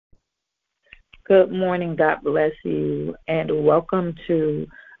Good morning. God bless you, and welcome to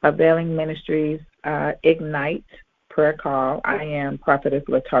Availing Ministries Ignite prayer call. I am Prophetess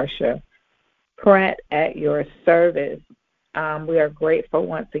Latarsha Pratt at your service. We are grateful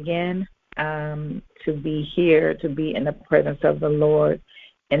once again to be here, to be in the presence of the Lord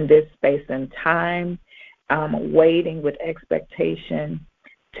in this space and time, waiting with expectation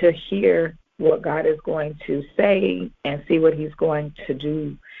to hear what God is going to say and see what he's going to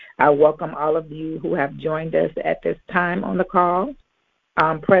do. I welcome all of you who have joined us at this time on the call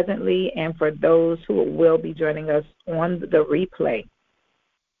presently, and for those who will be joining us on the replay.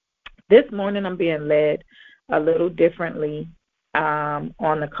 This morning I'm being led a little differently on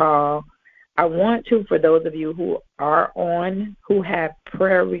the call. I want to, for those of you who are on, who have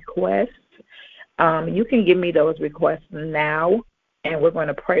prayer requests, you can give me those requests now, and we're going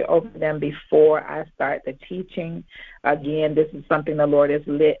to pray over them before I start the teaching. Again, this is something the Lord is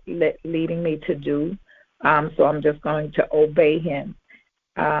leading me to do, so I'm just going to obey him.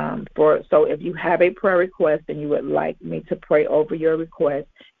 So if you have a prayer request and you would like me to pray over your request,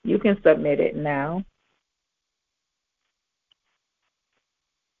 you can submit it now.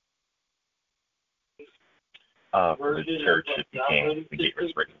 For the church, if you can, the Gate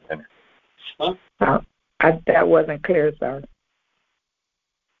Restoration Center. That wasn't clear, sir.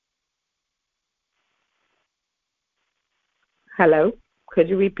 Hello? Could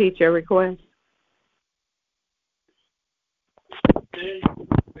you repeat your request?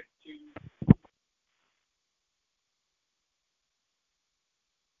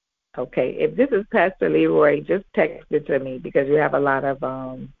 Okay. If this is Pastor Leroy, just text it to me because you have a lot of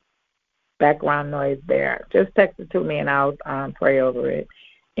background noise there. Just text it to me and I'll pray over it.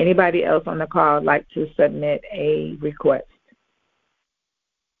 Anybody else on the call like to submit a request?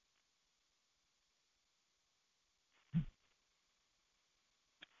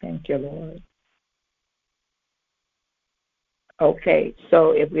 Thank you, Lord. Okay,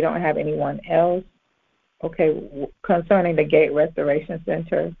 so if we don't have anyone else, okay, concerning the Gate Restoration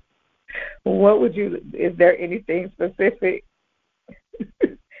Center, is there anything specific?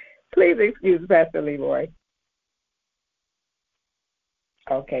 Please excuse Pastor Leroy.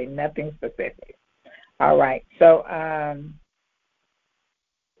 Okay, nothing specific. All right, so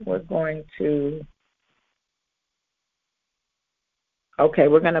we're going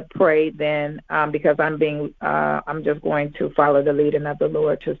to pray then because I'm just going to follow the leading of the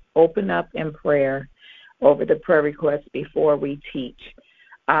Lord to open up in prayer over the prayer requests before we teach.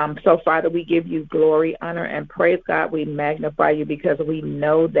 So, Father, we give you glory, honor, and praise, God. We magnify you because we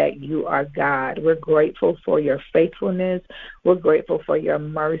know that you are God. We're grateful for your faithfulness. We're grateful for your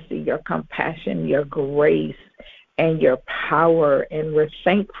mercy, your compassion, your grace, and your power. And we're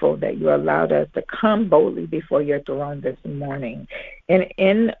thankful that you allowed us to come boldly before your throne this morning. And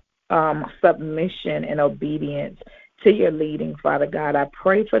in submission and obedience to your leading, Father God, I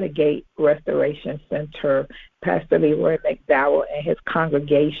pray for the Gate Restoration Center, Pastor Leroy McDowell and his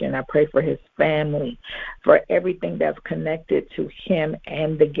congregation. I pray for his family, for everything that's connected to him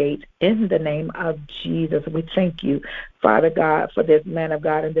and the Gate. In the name of Jesus, we thank you, Father God, for this man of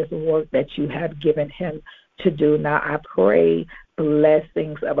God and this work that you have given him to do. Now I pray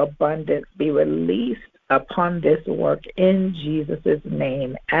blessings of abundance be released upon this work in Jesus'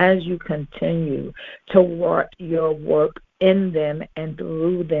 name as you continue to work your work in them and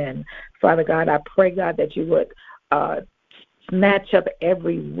through them. Father God, I pray, God, that you would snatch up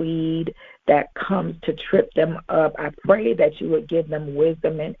every weed that comes to trip them up. I pray that you would give them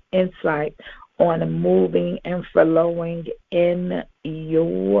wisdom and insight on moving and flowing in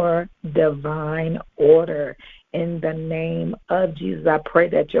your divine order. In the name of Jesus, I pray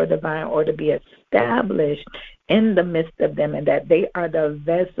that your divine order be established in the midst of them and that they are the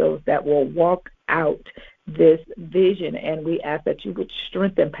vessels that will walk out this vision. And we ask that you would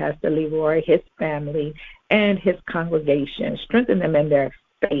strengthen Pastor Leroy, his family, and his congregation. Strengthen them in their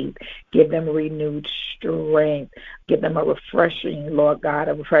faith. Give them renewed strength. Give them a refreshing, Lord God,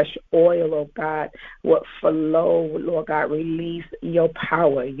 a fresh oil, oh God, what flow, Lord God. Release your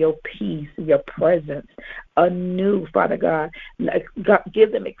power, your peace, your presence anew, Father God.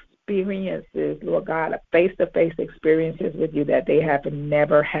 Give them experiences, Lord God, face-to-face experiences with you that they have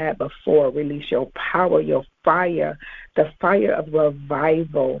never had before. Release your power, your fire, the fire of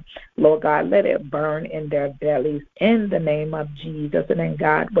revival. Lord God, let it burn in their bellies in the name of Jesus. And then,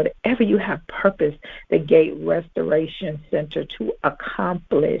 God, whatever you have purposed the Gate Restoration Center to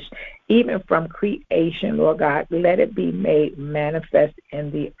accomplish, even from creation, Lord God, let it be made manifest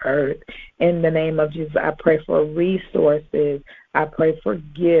in the earth. In the name of Jesus, I pray for resources. I pray for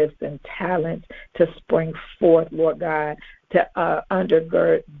gifts and talents to spring forth, Lord God, to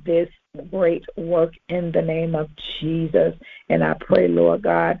undergird this great work in the name of Jesus. And I pray, Lord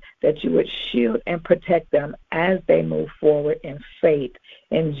God, that you would shield and protect them as they move forward in faith.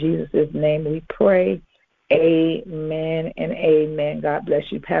 In Jesus' name we pray. Amen and amen. God bless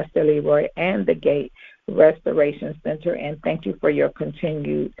you, Pastor Leroy, and the Gate Restoration Center. And thank you for your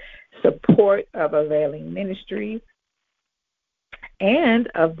continued support of Availing Ministries and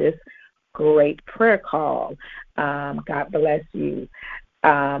of this great prayer call. God bless you.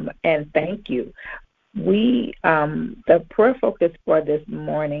 And thank you. The prayer focus for this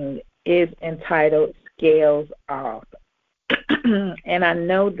morning is entitled Scales Off. And I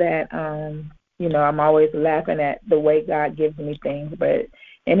know that, I'm always laughing at the way God gives me things, but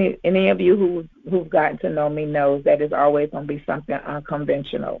any of you who've gotten to know me knows that it's always going to be something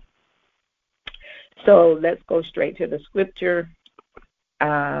unconventional. So let's go straight to the scripture,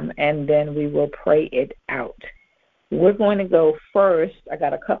 and then we will pray it out. We're going to go first. I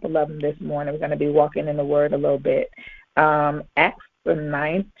got a couple of them this morning. We're going to be walking in the Word a little bit. Acts, the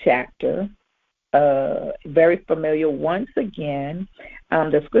 9th chapter, very familiar once again.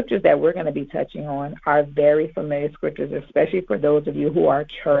 The scriptures that we're going to be touching on are very familiar scriptures, especially for those of you who are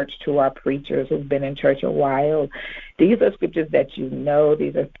churched, who are preachers, who've been in church a while. These are scriptures that you know.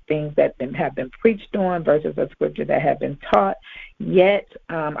 These are things that have been preached on versus a scripture that have been taught. Yet,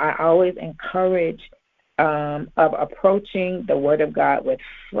 I always encourage of approaching the Word of God with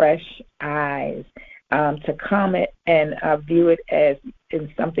fresh eyes, to come and view it as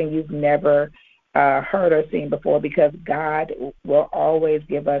in something you've never heard or seen before, because God will always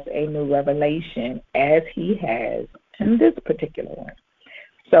give us a new revelation, as He has in this particular one.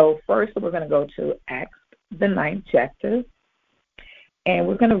 So first we're going to go to Acts, the 9th chapter, and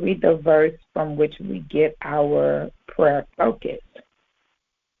we're going to read the verse from which we get our prayer focus.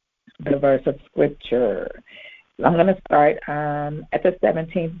 The verse of scripture. I'm going to start at the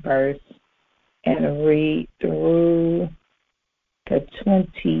 17th verse and read through the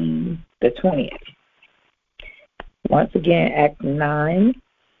 20th. Once again, Acts 9,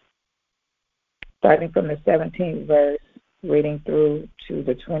 starting from the 17th verse, reading through to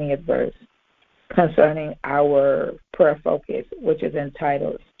the 20th verse, concerning our prayer focus, which is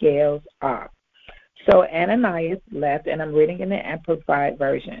entitled Scales Off. So Ananias left, and I'm reading in the Amplified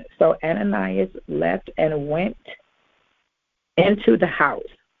Version. So Ananias left and went into the house,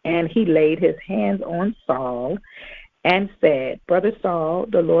 and he laid his hands on Saul and said, Brother Saul,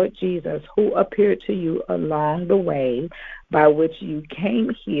 the Lord Jesus, who appeared to you along the way by which you came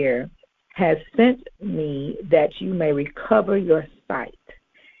here, has sent me that you may recover your sight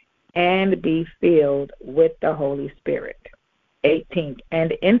and be filled with the Holy Spirit. 18th,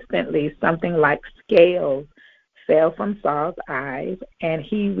 and instantly something like scales fell from Saul's eyes, and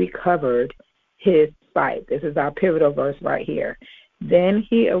he recovered his sight. This is our pivotal verse right here. Then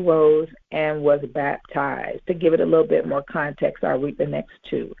he arose and was baptized. To give it a little bit more context, I'll read the next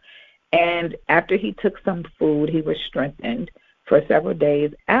two. And after he took some food, he was strengthened. For several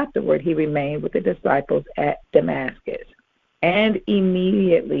days afterward, he remained with the disciples at Damascus. And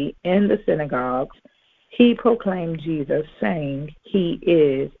immediately in the synagogues, he proclaimed Jesus, saying, He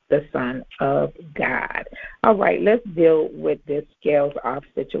is the Son of God. All right, let's deal with this scales off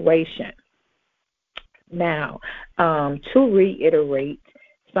situation. Now, to reiterate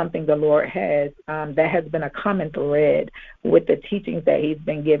something the Lord has, that has been a common thread with the teachings that He's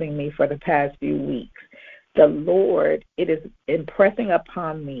been giving me for the past few weeks. The Lord, it is impressing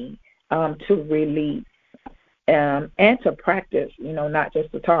upon me to release and to practice, not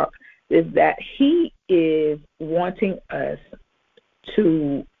just to talk, is that He is wanting us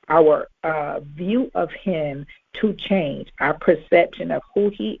to, our view of Him to change, our perception of who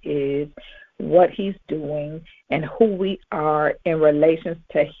He is, what He's doing, and who we are in relation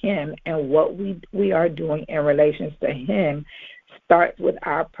to Him, and what we are doing in relation to Him starts with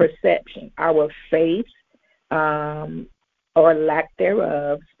our perception. Our faith, or lack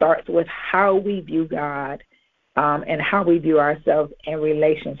thereof, starts with how we view God, and how we view ourselves in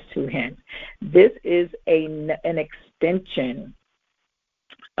relation to Him. This is an extension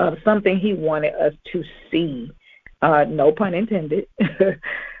of something He wanted us to see, no pun intended,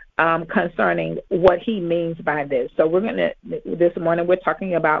 concerning what He means by this. So this morning we're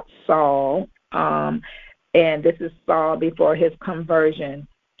talking about Saul, and this is Saul before his conversion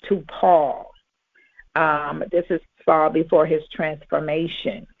to Paul. This is Saul before his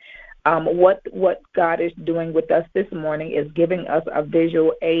transformation. What God is doing with us this morning is giving us a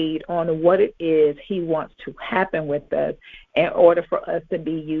visual aid on what it is He wants to happen with us in order for us to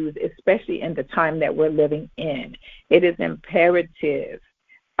be used, especially in the time that we're living in. It is imperative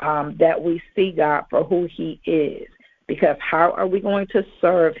that we see God for who He is. Because how are we going to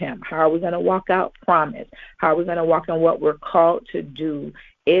serve him? How are we going to walk out promise? How are we going to walk in what we're called to do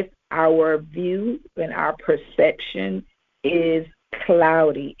if our view and our perception is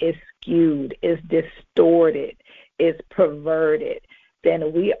cloudy, is skewed, is distorted, is perverted?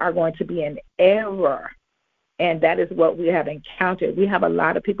 Then we are going to be in error. And that is what we have encountered. We have a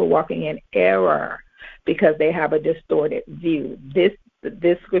lot of people walking in error because they have a distorted view. This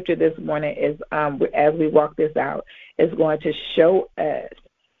scripture this morning is, as we walk this out, is going to show us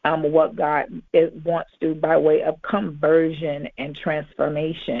what God wants to by way of conversion and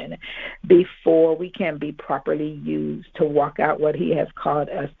transformation before we can be properly used to walk out what he has called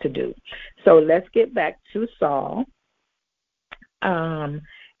us to do. So let's get back to Saul. And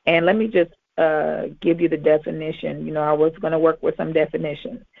let me just give you the definition. You know, I was going to work with some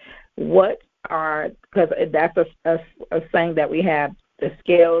definitions. What are, because that's a saying that we have, the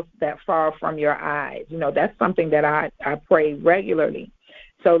scales that fall from your eyes. You know, that's something that I pray regularly.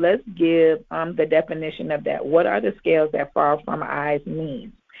 So let's give the definition of that. What are the scales that fall from eyes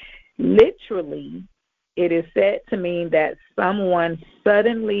mean? Literally, it is said to mean that someone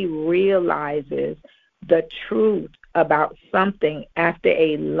suddenly realizes the truth about something after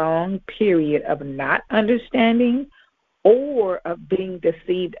a long period of not understanding or of being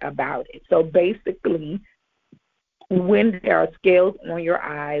deceived about it. So basically, when there are scales on your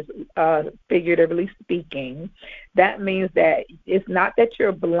eyes, figuratively speaking, that means that it's not that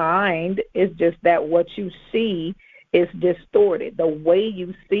you're blind, it's just that what you see is distorted. The way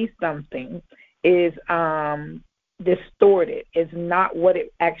you see something is distorted. It's not what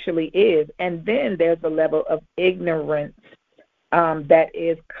it actually is. And then there's a level of ignorance that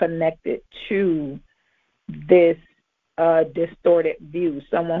is connected to this distorted view.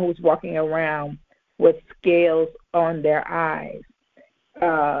 Someone who's walking around with scales on their eyes.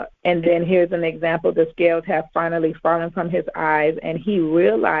 And then here's an example. The scales have finally fallen from his eyes, and he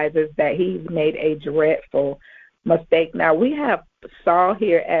realizes that he's made a dreadful mistake. Now, we have Saul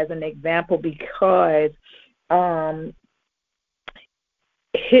here as an example because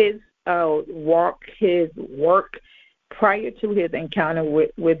his work prior to his encounter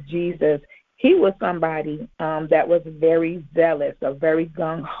with Jesus, he was somebody that was very zealous, or very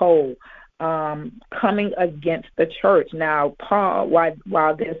gung-ho, coming against the church. Now, Paul,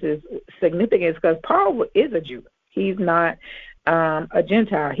 while this is significant, is because Paul is a Jew. He's not a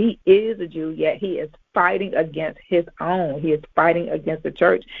Gentile. He is a Jew, yet he is fighting against his own. He is fighting against the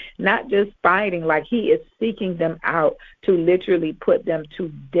church, not just fighting, like he is seeking them out to literally put them to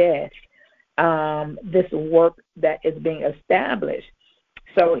death, this work that is being established.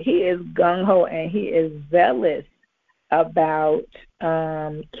 So he is gung-ho and he is zealous about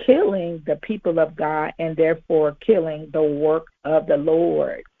killing the people of God and therefore killing the work of the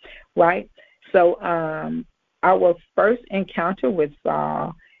Lord, right? So our first encounter with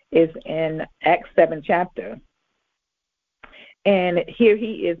Saul is in Acts 7 chapter. And here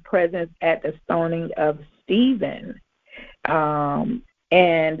he is present at the stoning of Stephen.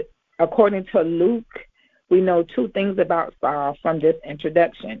 And according to Luke, we know two things about Saul from this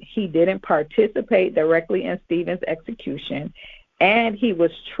introduction. He didn't participate directly in Stephen's execution, and he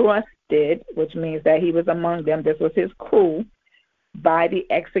was trusted, which means that he was among them. This was his crew, by the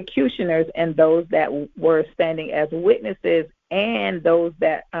executioners and those that were standing as witnesses and those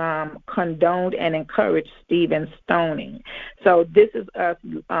that condoned and encouraged Stephen's stoning. So this is us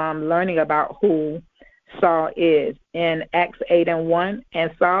learning about who Saul is. In Acts 8:1,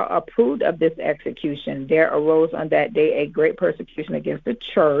 and Saul approved of this execution. There arose on that day a great persecution against the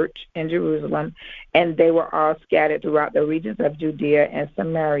church in Jerusalem, and they were all scattered throughout the regions of Judea and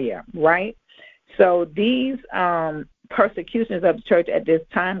Samaria, right? So these persecutions of the church at this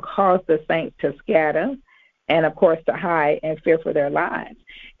time caused the saints to scatter and, of course, to hide and fear for their lives.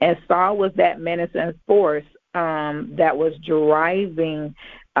 And Saul was that menacing force that was driving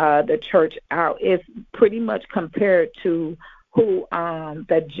the church out. It's pretty much compared to who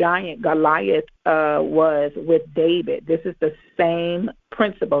the giant Goliath was with David. This is the same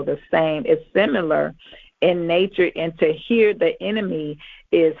principle, it's similar in nature. And to hear the enemy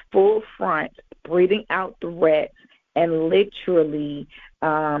is full front, breathing out threats, and literally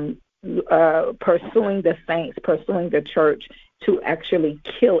pursuing the saints, pursuing the church to actually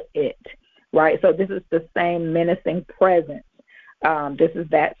kill it, right? So this is the same menacing presence. This is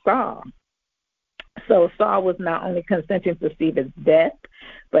that Saul. So Saul was not only consenting to Stephen's death,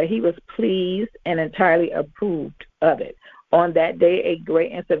 but he was pleased and entirely approved of it. On that day, a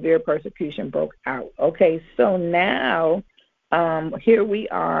great and severe persecution broke out. Okay, so now here we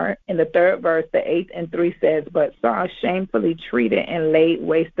are in the third verse. The 8th and 3 says, but Saul shamefully treated and laid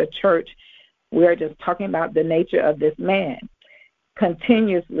waste the church We are just talking about the nature of this man.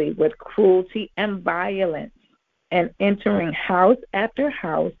 Continuously with cruelty and violence, and entering house after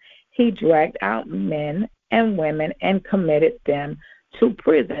house, he dragged out men and women and committed them to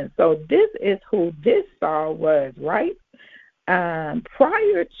prison. So this is who this Saul was, right?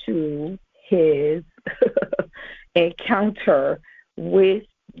 Prior to his encounter with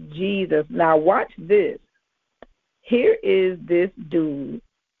Jesus. Now watch this. Here is this dude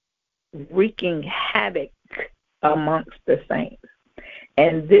wreaking havoc amongst the saints.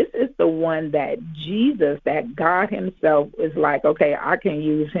 And this is the one that Jesus, that God himself is like, okay, I can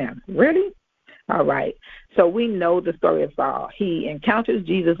use him. Really? All right. So we know the story of Saul. He encounters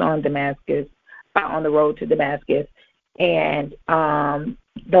Jesus on Damascus, on the road to Damascus, and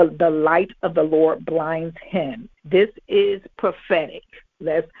the light of the Lord blinds him. This is prophetic.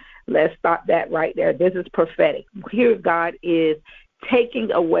 Let's stop that right there. This is prophetic. Here God is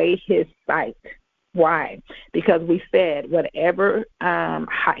taking away his sight. Why? Because we said whatever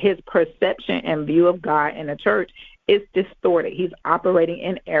his perception and view of God in the church is distorted. He's operating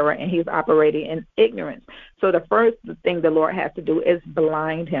in error and he's operating in ignorance. So the first thing the Lord has to do is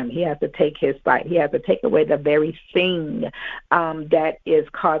blind him. He has to take his sight. He has to take away the very thing that is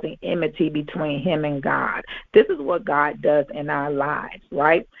causing enmity between him and God. This is what God does in our lives,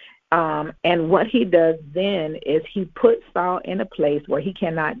 right? And what he does then is he puts Saul in a place where he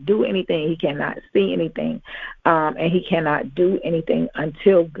cannot do anything, he cannot see anything, and he cannot do anything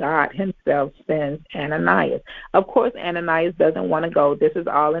until God himself sends Ananias. Of course, Ananias doesn't want to go. This is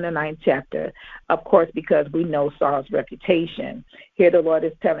all in the 9th chapter, of course, because we know Saul's reputation. Here the Lord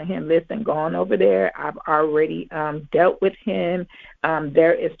is telling him, listen, go on over there. I've already dealt with him.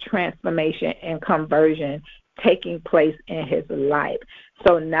 There is transformation and conversion taking place in his life.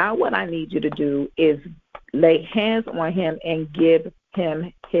 So now what I need you to do is lay hands on him and give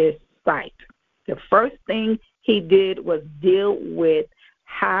him his sight. The first thing he did was deal with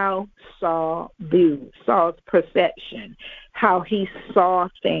how Saul viewed, Saul's perception, how he saw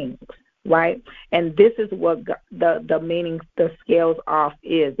things, right? And this is what the meaning, the scales off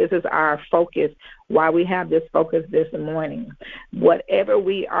is. This is our focus, why we have this focus this morning. Whatever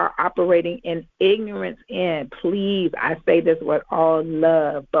we are operating in ignorance in, please, I say this with all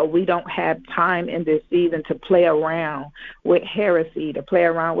love, but we don't have time in this season to play around with heresy, to play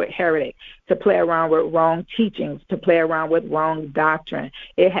around with heretic, to play around with wrong teachings, to play around with wrong doctrine.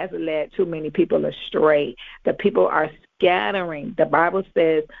 It has led too many people astray. The people are scattering. The Bible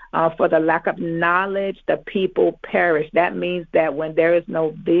says, for the lack of knowledge, the people perish. That means that when there is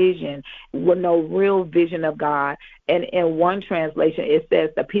no vision, no real vision of God, and in one translation it says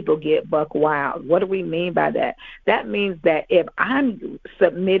the people get buck wild. What do we mean by that? That means that if I'm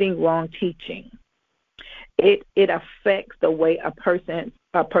submitting wrong teaching, it affects the way a person's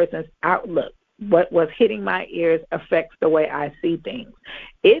outlook. What was hitting my ears affects the way I see things.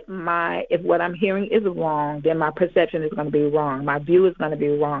 If what I'm hearing is wrong, then my perception is going to be wrong. My view is going to be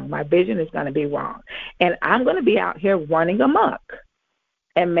wrong. My vision is going to be wrong. And I'm going to be out here running amok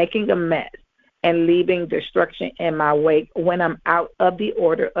and making a mess and leaving destruction in my wake when I'm out of the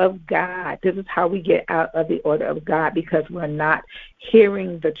order of God. This is how we get out of the order of God, because we're not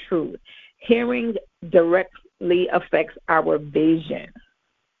hearing the truth. Hearing directly affects our vision.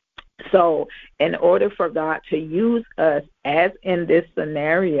 So in order for God to use us, as in this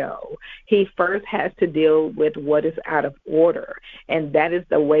scenario, he first has to deal with what is out of order. And that is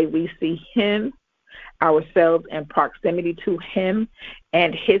the way we see him, ourselves in proximity to him,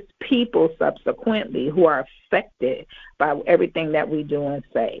 and his people subsequently who are affected by everything that we do and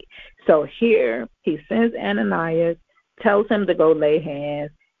say. So here he sends Ananias, tells him to go lay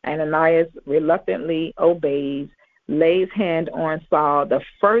hands. Ananias reluctantly obeys, lays hand on Saul. The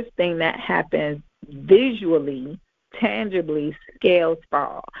first thing that happens visually, tangibly, scales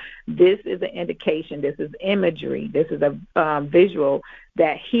fall. This is an indication, this is imagery, this is a visual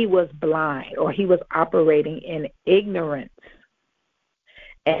that he was blind, or he was operating in ignorance.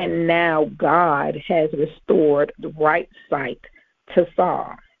 And now God has restored the right sight to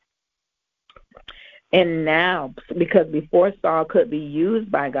Saul. And now, because before Saul could be used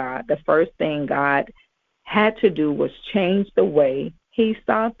by God, the first thing God had to do was change the way he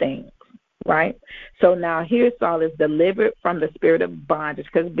saw things, right? So now here Saul is delivered from the spirit of bondage,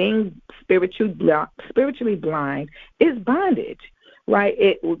 because being spiritually blind is bondage,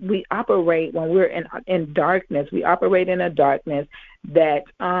 right? We operate when we're in darkness. We operate in a darkness that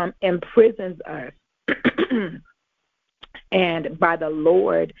imprisons us. And by the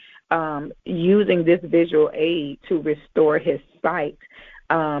Lord using this visual aid to restore his sight,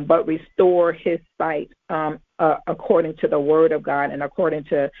 but restore his sight according to the word of God and according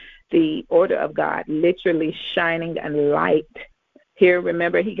to the order of God, literally shining a light. Here,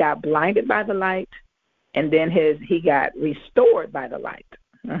 remember, he got blinded by the light, and then he got restored by the light.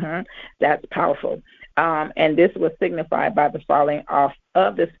 That's powerful. And this was signified by the falling off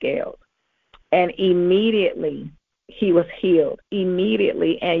of the scales. And immediately he was healed.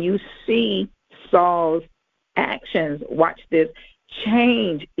 Immediately. And you see Saul's actions, watch this,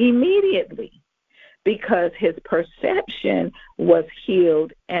 change immediately, because his perception was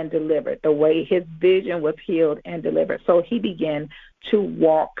healed and delivered. The way his vision was healed and delivered. So he began to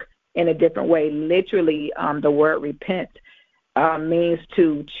walk in a different way. Literally, the word repent means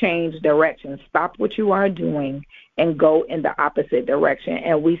to change direction. Stop what you are doing and go in the opposite direction.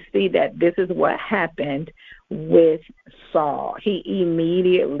 And we see that this is what happened with Saul. He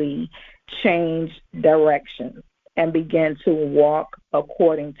immediately changed direction and began to walk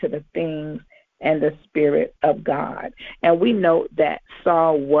according to the things and the Spirit of God. And we know that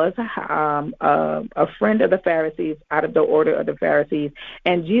Saul was a friend of the Pharisees, out of the order of the Pharisees,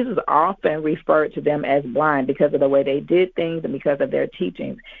 and Jesus often referred to them as blind because of the way they did things and because of their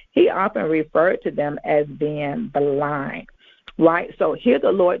teachings. He often referred to them as being blind, right? So here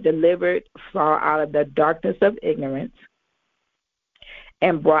the Lord delivered Saul out of the darkness of ignorance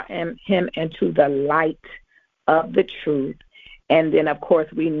and brought him into the light of the truth. And then, of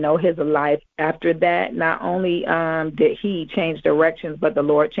course, we know his life after that. Not only did he change directions, but the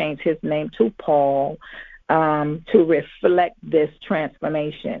Lord changed his name to Paul to reflect this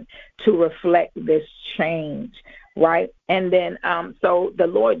transformation, to reflect this change, right? And then, so the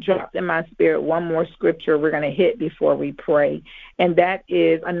Lord dropped in my spirit one more scripture we're going to hit before we pray, and that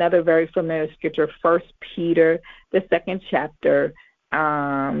is another very familiar scripture, 1 Peter, the 2nd chapter,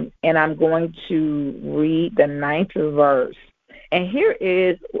 and I'm going to read the 9th verse. And here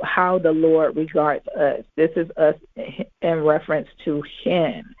is how the Lord regards us. This is us in reference to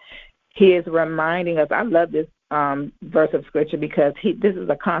him. He is reminding us. I love this verse of Scripture because this is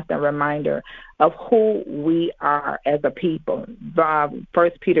a constant reminder of who we are as a people.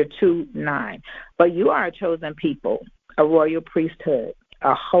 1 Peter 2:9. But you are a chosen people, a royal priesthood,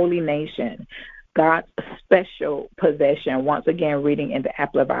 a holy nation, God's special possession, once again reading in the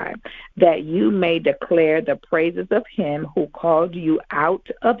Amplified, that you may declare the praises of him who called you out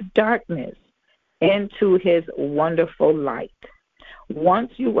of darkness into his wonderful light.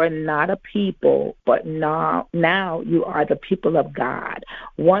 Once you were not a people, but now you are the people of God.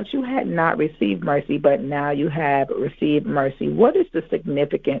 Once you had not received mercy, but now you have received mercy. What is the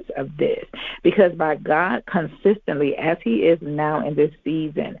significance of this? Because by God consistently, as he is now in this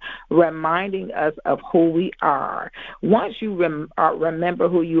season, reminding us of who we are, once you remember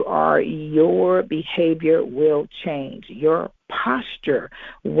who you are, your behavior will change. Your posture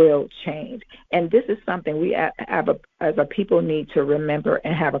will change. And this is something we as a people need to remember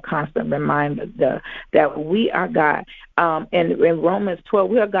and have a constant reminder that we are God. In Romans 12,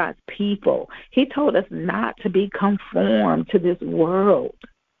 we are God's people. He told us not to be conformed to this world,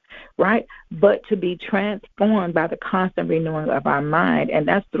 right? But to be transformed by the constant renewing of our mind, and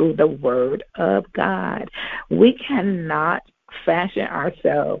that's through the word of God. We cannot fashion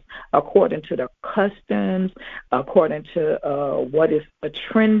ourselves according to the customs, according to what is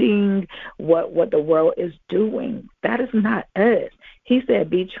trending, what the world is doing. That is not us. He said,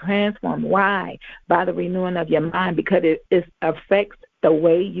 be transformed. Why? By the renewing of your mind, because it affects the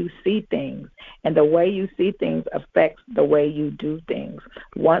way you see things, and the way you see things affects the way you do things.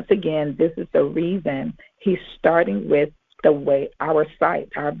 Once again, this is the reason he's starting with the way, our sight,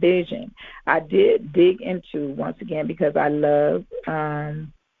 our vision. I did dig into, once again, because I love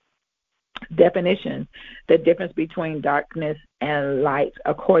definitions, the difference between darkness and light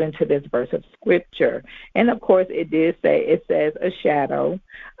according to this verse of Scripture. And, of course, it says a shadow,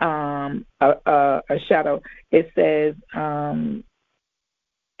 a shadow. It says an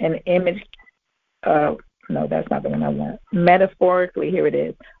image no, that's not the one I want. Metaphorically, here it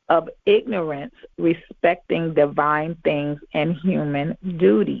is, of ignorance respecting divine things and human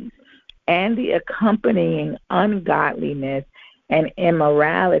duties, and the accompanying ungodliness and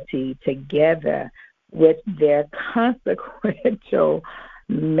immorality together with their consequential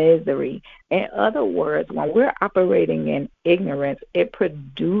misery. In other words, when we're operating in ignorance, it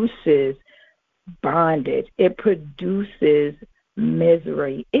produces bondage. It produces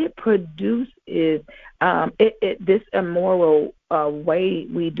misery. It produces this immoral way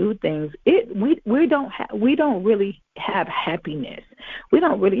we do things. We don't really have happiness. We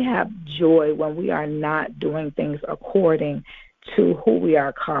don't really have joy when we are not doing things according to who we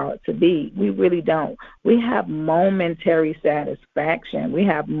are called to be. We really don't. We have momentary satisfaction. We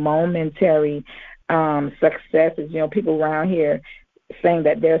have momentary successes. You know, people around here saying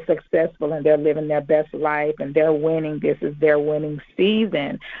that they're successful and they're living their best life and they're winning. This is their winning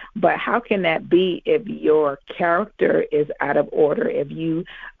season. But how can that be if your character is out of order, if you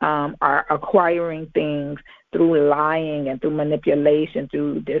are acquiring things through lying and through manipulation,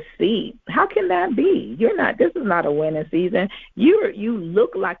 through deceit? How can that be? You're not. This is not a winning season. You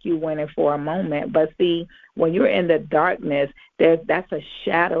look like you're winning for a moment, but see, when you're in the darkness, that's a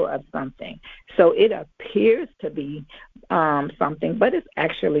shadow of something. So it appears to be something, but it's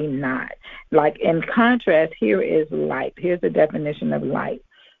actually not. Like in contrast, here is light. Here's the definition of light: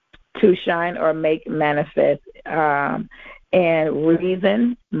 to shine or make manifest. And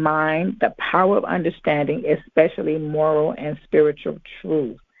reason, mind, the power of understanding, especially moral and spiritual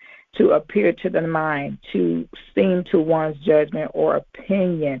truth, to appear to the mind, to seem to one's judgment or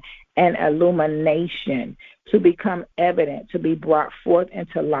opinion, and illumination, to become evident, to be brought forth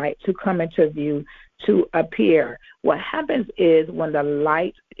into light, to come into view, to appear. What happens is when the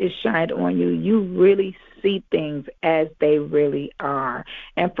light is shined on you, you really see things as they really are.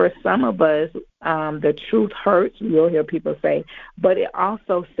 And for some of us, the truth hurts, you'll hear people say, but it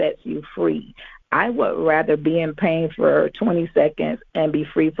also sets you free. I would rather be in pain for 20 seconds and be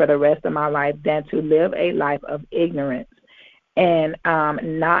free for the rest of my life than to live a life of ignorance and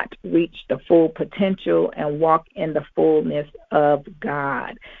not reach the full potential and walk in the fullness of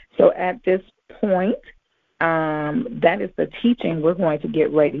God. So at this point, that is the teaching. We're going to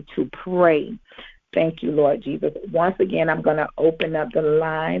get ready to pray. Thank you, Lord Jesus. Once again, I'm going to open up the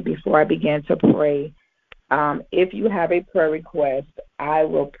line before I begin to pray. If you have a prayer request, I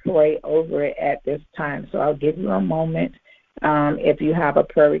will pray over it at this time. So I'll give you a moment, if you have a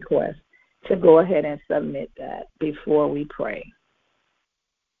prayer request, to go ahead and submit that before we pray.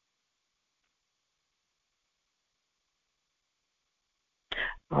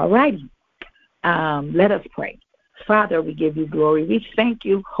 All righty. Let us pray. Father, we give you glory. We thank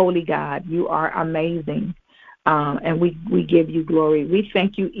you, Holy God. You are amazing, and we give you glory. We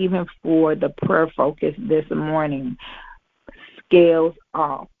thank you even for the prayer focus this morning. Scales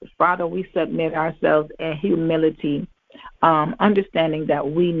off. Father, we submit ourselves in humility, understanding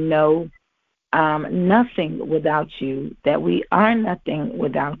that we know nothing without you, that we are nothing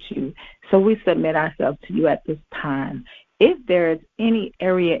without you. So we submit ourselves to you at this time. If there is any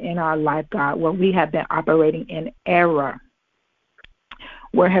area in our life, God, where we have been operating in error,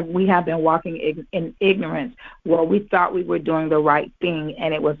 where we have been walking in ignorance, where we thought we were doing the right thing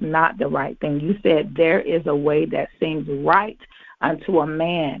and it was not the right thing. You said there is a way that seems right unto a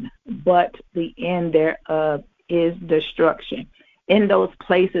man, but the end thereof is destruction. In those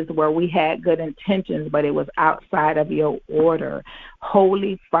places where we had good intentions, but it was outside of your order.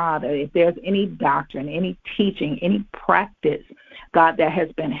 Holy Father, if there's any doctrine, any teaching, any practice, God, that has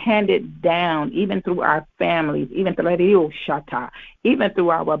been handed down, even through our families, even through our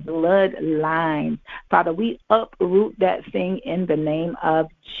bloodlines, Father, we uproot that thing in the name of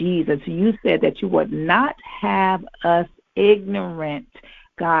Jesus. You said that you would not have us ignorant,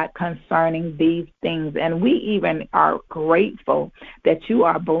 God, concerning these things. And we even are grateful that you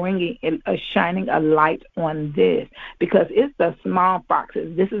are shining a light on this, because it's the small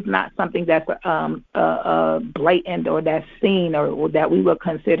foxes. This is not something that's blatant or that's seen or that we would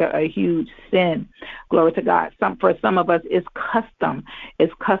consider a huge sin. Glory to God. For some of us, it's custom.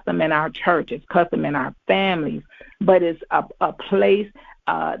 It's custom in our church. It's custom in our families. But it's a place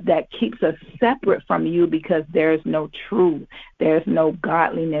that keeps us separate from you, because there's no truth. There's no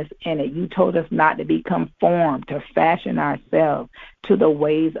godliness in it. You told us not to be conformed, to fashion ourselves to the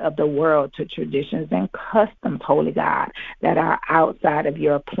ways of the world, to traditions and customs, Holy God, that are outside of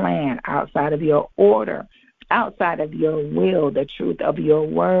your plan, outside of your order, outside of your will, the truth of your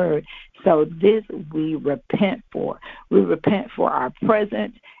word. So this we repent for. We repent for our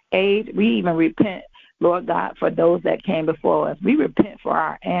present age. We even repent, Lord God, for those that came before us. We repent for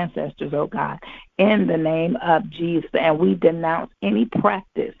our ancestors, oh God, in the name of Jesus. And we denounce any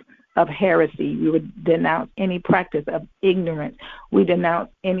practice of heresy. We would denounce any practice of ignorance. We denounce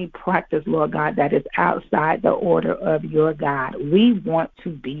any practice, Lord God, that is outside the order of your God. We want to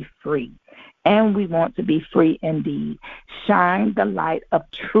be free, and we want to be free indeed. Shine the light of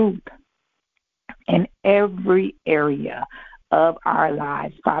truth in every area of our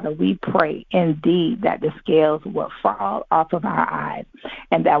lives. Father, we pray indeed that the scales will fall off of our eyes,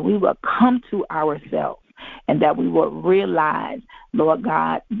 and that we will come to ourselves, and that we will realize Lord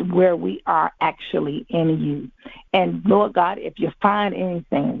God, where we are actually in you. And, Lord God, if you find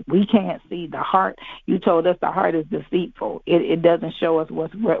anything, we can't see the heart. You told us the heart is deceitful. It doesn't show us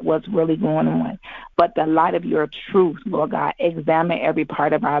what's really going on. But the light of your truth, Lord God, examine every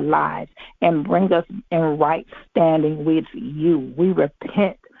part of our lives and bring us in right standing with you. We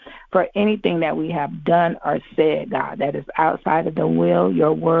repent for anything that we have done or said, God, that is outside of the will,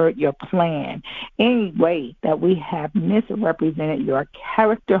 your word, your plan. Any way that we have misrepresented your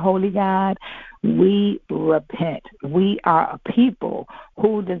character, Holy God, we repent. We are a people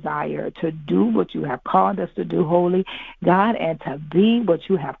who desire to do what you have called us to do, Holy God, and to be what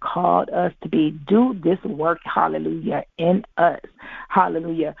you have called us to be. Do this work, hallelujah, in us.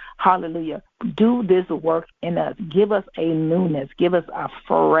 Hallelujah, hallelujah. Do this work in us. Give us a newness. Give us a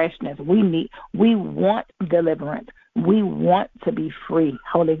freshness. We want deliverance. We want to be free,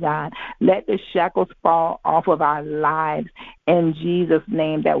 Holy God. Let the shackles fall off of our lives in Jesus'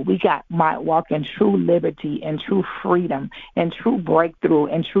 name, that we might walk in true liberty and true freedom and true breakthrough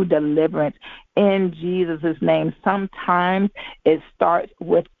and true deliverance in Jesus' name. Sometimes it starts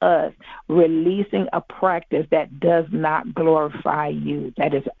with us releasing a practice that does not glorify you,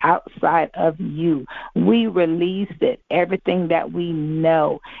 that is outside of you. We release it, everything that we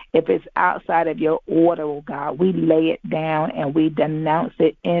know. If it's outside of your order, oh God, we lay it down and we denounce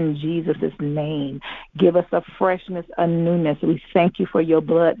it in Jesus' name. Give us a freshness, a newness. We thank you for your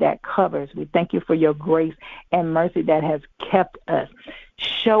blood that covers. We thank you for your grace and mercy that has kept us.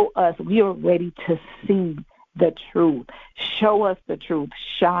 Show us we are ready to see the truth. Show us the truth.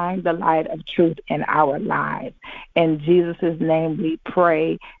 Shine the light of truth in our lives. In Jesus' name we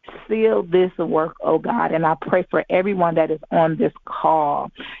pray. Seal this work, oh God, and I pray for everyone that is on this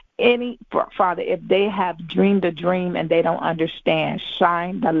call. Father, if they have dreamed a dream and they don't understand,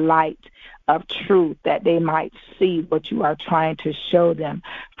 shine the light of truth that they might see what you are trying to show them.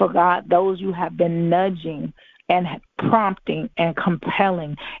 For God, those you have been nudging and prompting and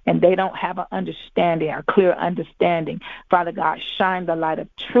compelling, and they don't have an understanding, a clear understanding. Father God, shine the light of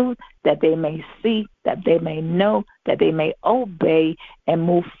truth that they may see, that they may know, that they may obey and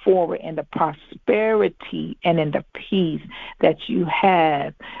move forward in the prosperity and in the peace that you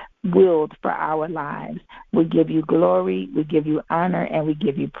have willed for our lives. We give you glory, we give you honor, and we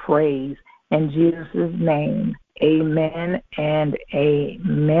give you praise. In Jesus' name, amen and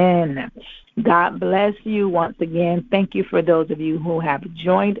amen. God bless you once again. Thank you for those of you who have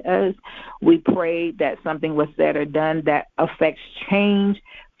joined us. We pray that something was said or done that affects change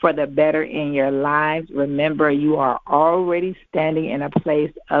for the better in your lives. Remember, you are already standing in a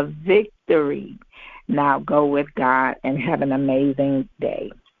place of victory. Now go with God and have an amazing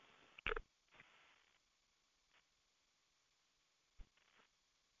day.